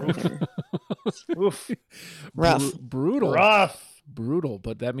that either. Oof. Rough. Brutal. Rough. Brutal.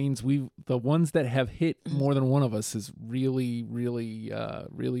 But that means the ones that have hit more than one of us is really,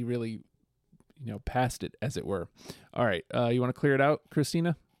 past it, as it were. All right. You want to clear it out,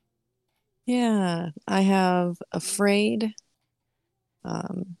 Christina? Yeah, I have Afraid,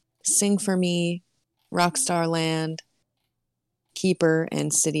 Sing for Me, Rockstar Land, Keeper,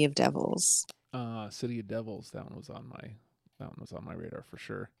 and City of Devils. City of Devils. That one was on my radar for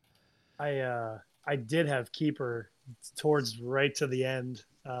sure. I did have Keeper towards right to the end.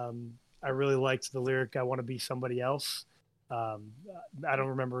 I really liked the lyric, I want to be somebody else. I don't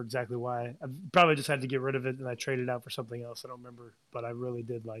remember exactly why. I probably just had to get rid of it and I traded it out for something else. I don't remember, but I really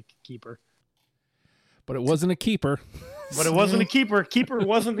did like Keeper. But it wasn't a keeper. But it wasn't a keeper. Keeper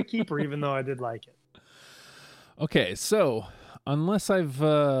wasn't a keeper, even though I did like it. Okay, so unless I've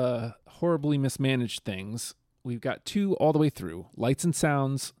horribly mismanaged things, we've got 2 all the way through. Lights and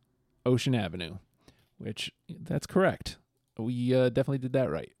Sounds, Ocean Avenue, which that's correct. We definitely did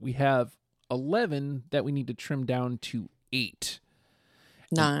that right. We have 11 that we need to trim down to 8.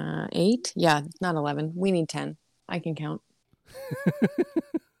 Nah, 8? Yeah, not 11. We need 10. I can count.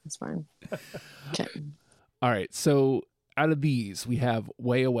 It's fine. Okay. All right, so out of these, we have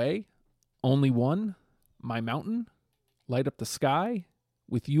Way Away, Only One, My Mountain, Light Up the Sky,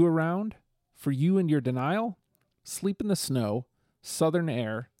 With You Around, For You and Your Denial, Sleep in the Snow, Southern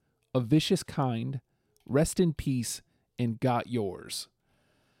Air, A Vicious Kind, Rest in Peace, and Got Yours.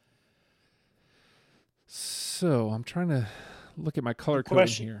 So I'm trying to look at my color coding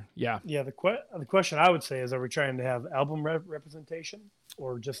here. Yeah. Yeah, the question I would say is, are we trying to have album representation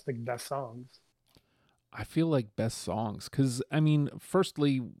or just the best songs? I feel like best songs, because I mean,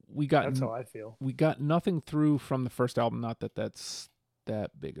 firstly, That's how I feel. we got nothing through from the first album. Not that that's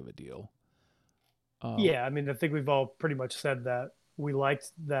that big of a deal. Yeah, I mean, I think we've all pretty much said that we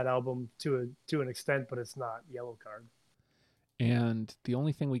liked that album to an extent, but it's not Yellow Card. And the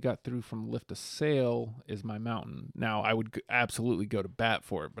only thing we got through from Lift a Sail is My Mountain. Now, I would absolutely go to bat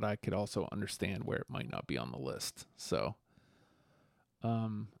for it, but I could also understand where it might not be on the list. So,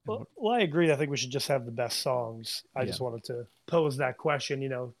 Well, I agree. I think we should just have the best songs. I just wanted to pose that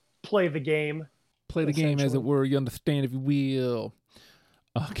question, play the game. Play the game, as it were. You understand, if you will.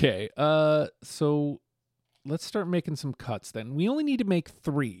 Okay. So let's start making some cuts then. We only need to make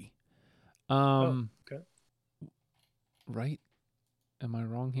 3. Okay. Right? Am I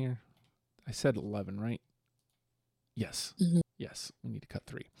wrong here? I said 11, right? Yes. Mm-hmm. Yes. We need to cut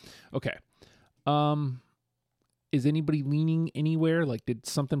 3. Okay. Is anybody leaning anywhere? Like, did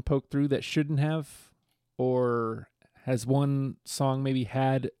something poke through that shouldn't have? Or has one song maybe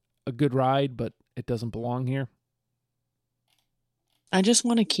had a good ride, but it doesn't belong here? I just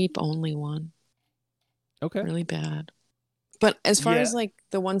want to keep only one. Okay. Really bad. But as far as like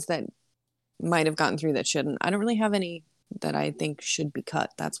the ones that might have gotten through that shouldn't, I don't really have any that I think should be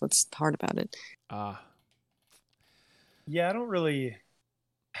cut. That's what's hard about it. Yeah, I don't really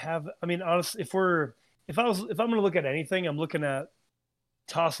have. I mean, honestly, if I'm going to look at anything, I'm looking at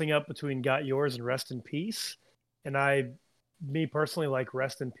tossing up between Got Yours and Rest in Peace, and me personally, like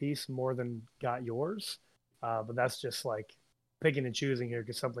Rest in Peace more than Got Yours, but that's just like picking and choosing here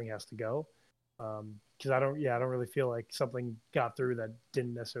because something has to go. Because I don't really feel like something got through that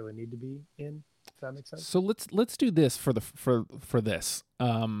didn't necessarily need to be in. If that makes sense. So let's do this for this,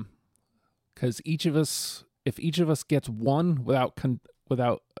 because if each of us gets one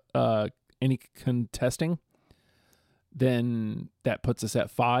without any contesting, then that puts us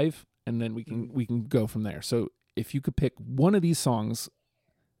at 5, and then we can go from there. So if you could pick one of these songs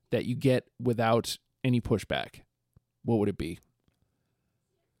that you get without any pushback, what would it be?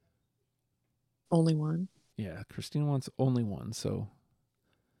 Only one. Yeah, Christina wants only one. So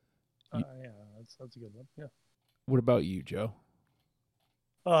yeah, that's a good one. Yeah. What about you, Joe?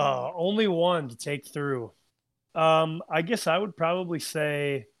 Only one to take through. I guess I would probably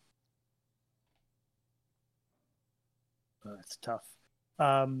say it's tough.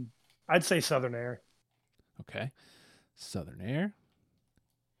 I'd say Southern Air. Okay. Southern Air.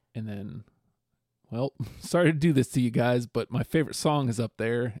 And then, well, sorry to do this to you guys, but my favorite song is up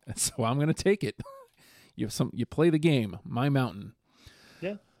there, so I'm going to take it. You play the game, My Mountain.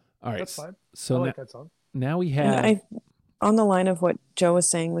 Yeah. All right. That's fine. So I like that song. Now we have... on the line of what Joe was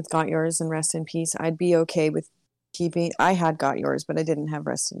saying with Got Yours and Rest in Peace, I'd be okay with keeping... I had Got Yours, but I didn't have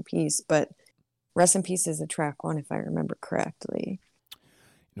Rest in Peace. But Rest in Peace is a track 1, if I remember correctly.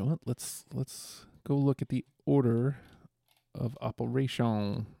 You know what? Let's go look at the order of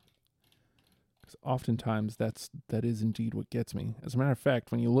operation. Because oftentimes that is indeed what gets me. As a matter of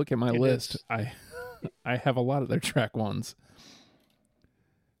fact, when you look at my list, I have a lot of their track 1s.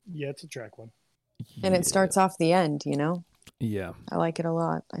 Yeah, it's a track 1. And it starts off the end, Yeah. I like it a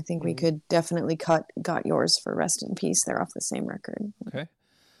lot. I think we could definitely cut Got Yours for Rest in Peace. They're off the same record. Okay.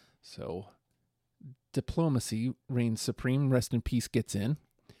 So Diplomacy reigns supreme. Rest in Peace gets in.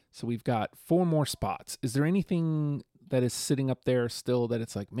 So we've got 4 more spots. Is there anything that is sitting up there still that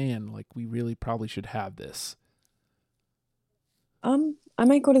it's like, man, like we really probably should have this? I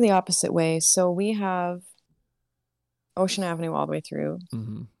might go to the opposite way. So we have Ocean Avenue all the way through.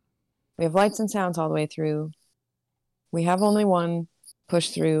 Mm-hmm. We have Lights and Sounds all the way through. We have only one push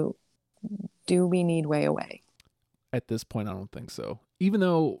through. Do we need Way Away? At this point, I don't think so. Even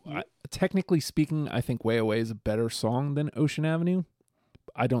though, technically speaking, I think Way Away is a better song than Ocean Avenue.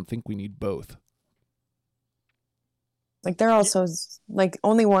 I don't think we need both. Like, they're also, like,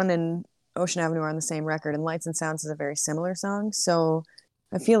 only one and Ocean Avenue are on the same record, and Lights and Sounds is a very similar song. So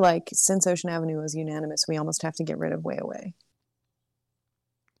I feel like since Ocean Avenue was unanimous, we almost have to get rid of Way Away.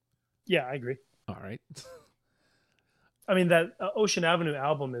 Yeah, I agree. All right. I mean, that Ocean Avenue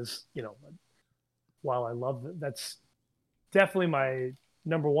album is, while I love it, that's definitely my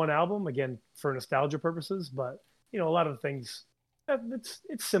number 1 album, again, for nostalgia purposes. But, a lot of the things,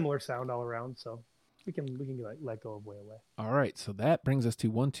 it's similar sound all around. So we can let go of Way Away. All right. So that brings us to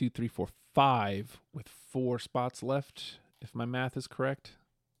 1, 2, 3, 4, 5 with 4 spots left, if my math is correct.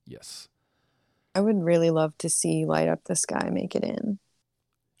 Yes. I would really love to see Light Up the Sky make it in.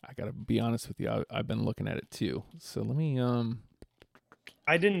 I got to be honest with you. I've been looking at it too. So let me,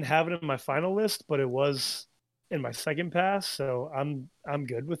 I didn't have it in my final list, but it was in my second pass. So I'm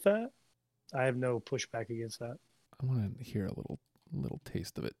good with that. I have no pushback against that. I want to hear a little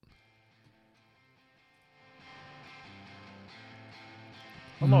taste of it.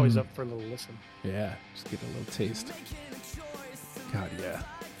 I'm always up for a little listen. Yeah, just get a little taste. God, yeah.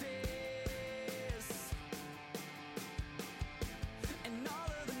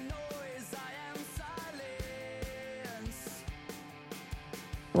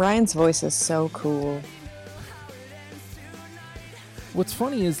 Ryan's voice is so cool. What's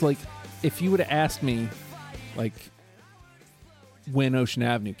funny is, like, if you would have asked me, like, when Ocean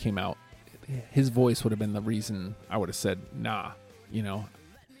Avenue came out, his voice would have been the reason I would have said, nah, you know.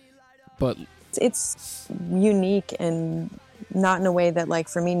 But It's unique and not in a way that, like,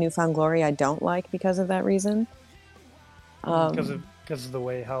 for me, Newfound Glory, I don't like because of that reason. Because of the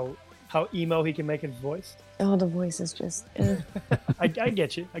way how emo he can make his voice. Oh, the voice is just... I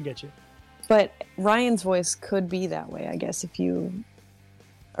get you. But Ryan's voice could be that way, I guess, if you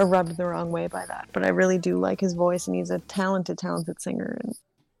are rubbed the wrong way by that. But I really do like his voice, and he's a talented singer. And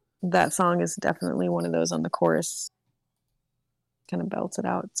that song is definitely one of those on the chorus. Kind of belts it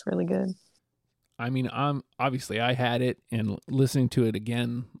out. It's really good. I mean, I had it, and listening to it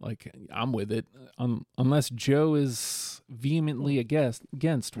again, like, I'm with it. Unless Joe is vehemently against,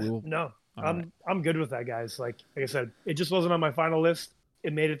 No, I'm good with that, guys. Like I said, it just wasn't on my final list.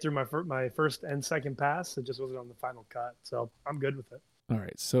 It made it through my first and second pass. It just wasn't on the final cut, so I'm good with it. All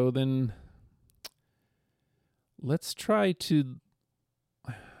right, so then let's try to.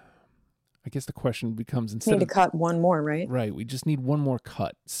 I guess the question becomes, instead Need to cut one more, right? Right, we just need one more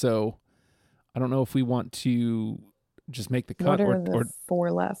cut. So I don't know if we want to just make the cut, What are the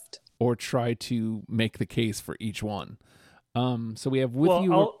four left? or try to make the case for each one. So we have with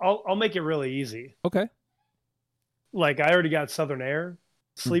you. I'll make it really easy. Okay. Like, I already got Southern Air.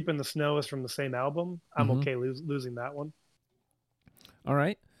 Sleep in the Snow is from the same album. I'm okay losing that one. All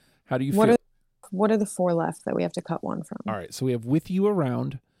right. How do you feel? What are the four left that we have to cut one from? All right. So we have With You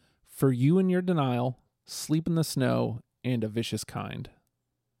Around, For You and Your Denial, Sleep in the Snow, and A Vicious Kind.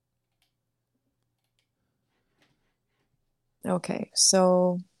 Okay,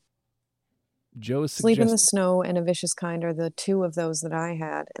 so Joe is Sleep in the Snow and A Vicious Kind are the two of those that I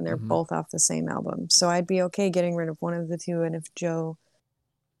had, and they're Mhm. both off the same album. So I'd be okay getting rid of one of the two, and if Joe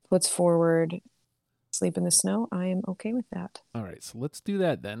puts forward Sleep in the Snow, I am okay with that. All right. So let's do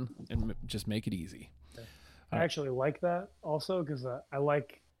that then, and just make it easy. I actually like that also, because I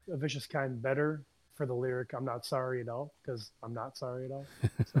like A Vicious Kind better for the lyric "I'm not sorry at all," because I'm not sorry at all.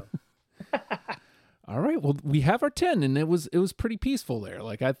 So. All right. Well, we have our 10, and it was pretty peaceful there.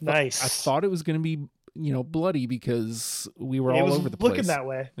 Like, I Nice. I thought it was going to be, bloody, because we were all over the place. Looking that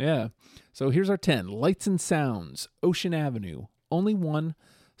way. Yeah. So here's our 10: Lights and Sounds, Ocean Avenue, Only One,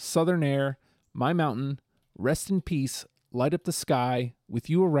 Southern Air, My Mountain, Rest in Peace, Light Up the Sky, With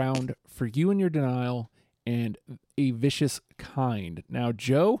You Around, For You and Your Denial, and A Vicious Kind. Now,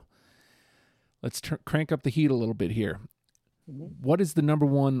 Joe, let's crank up the heat a little bit here. What is the number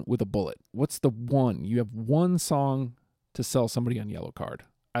one with a bullet? What's the one? You have one song to sell somebody on Yellowcard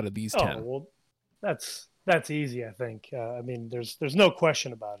out of these 10. Oh, well, that's easy, I think. I mean, there's no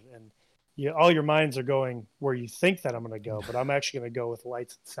question about it. And all your minds are going where you think that I'm going to go, but I'm actually going to go with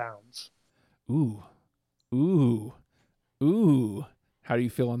Lights and Sounds. Ooh. Ooh. Ooh. How do you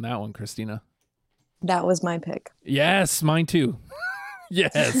feel on that one, Christina? That was my pick. Yes, mine too.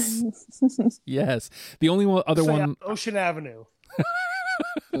 Yes. Yes. The only other one. Ocean Avenue.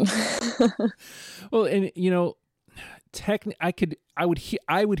 Well, and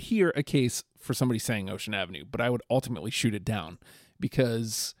I would hear a case for somebody saying Ocean Avenue, but I would ultimately shoot it down,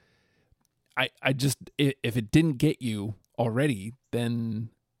 because I just, if it didn't get you already, then.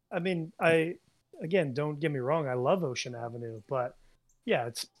 I mean, again, don't get me wrong, I love Ocean Avenue, but yeah,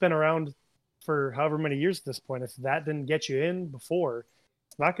 it's been around for however many years at this point. If that didn't get you in before,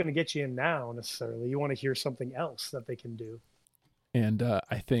 it's not going to get you in now necessarily. You want to hear something else that they can do. And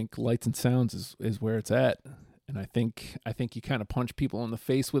I think Lights and Sounds is where it's at. And I think you kind of punch people in the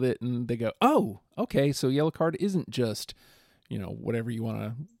face with it, and they go, oh, okay, so Yellowcard isn't just, whatever you want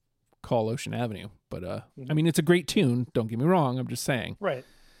to call Ocean Avenue. But, I mean, it's a great tune. Don't get me wrong. I'm just saying. Right.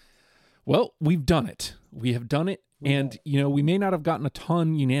 Well, we've done it. We have done it. And, we may not have gotten a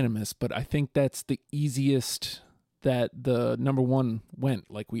ton unanimous, but I think that's the easiest that the number one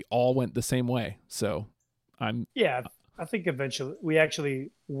went. Like, we all went the same way. So Yeah, I think eventually we actually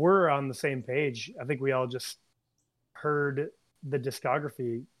were on the same page. I think we all just heard the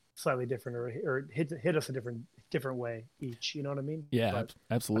discography slightly different, or hit us a different way each. You know what I mean? Yeah, but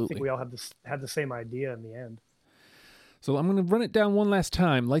absolutely. I think we all had the same idea in the end. So I'm going to run it down one last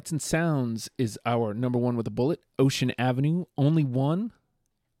time. Lights and Sounds is our number one with a bullet. Ocean Avenue, Only One,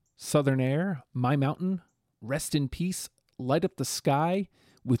 Southern Air, My Mountain, Rest in Peace, Light Up the Sky,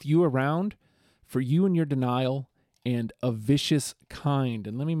 With You Around, For You and Your Denial, and a vicious kind.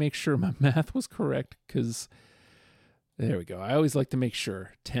 And let me make sure my math was correct, because there we go. I always like to make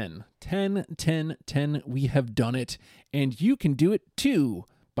sure. 10. We have done it. And you can do it too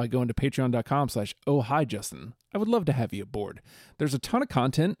by going to patreon.com/ohhijustin. I would love to have you aboard. There's a ton of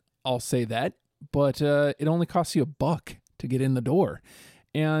content, I'll say that, but it only costs you $1 to get in the door.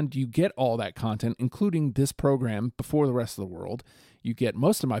 And you get all that content, including this program, before the rest of the world. You get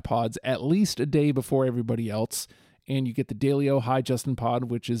most of my pods at least a day before everybody else. And you get the daily Oh Hi Justin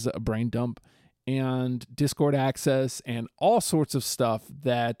pod, which is a brain dump, and Discord access, and all sorts of stuff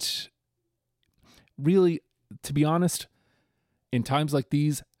that really, to be honest, in times like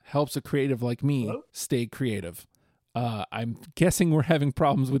these, helps a creative like me stay creative. I'm guessing we're having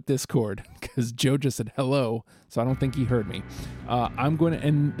problems with Discord, because Joe just said hello, so I don't think he heard me. I'm going to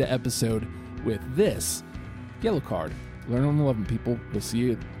end the episode with this. Yellowcard. Learn and love them, people. We'll see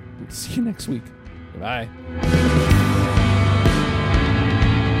you next week. Bye.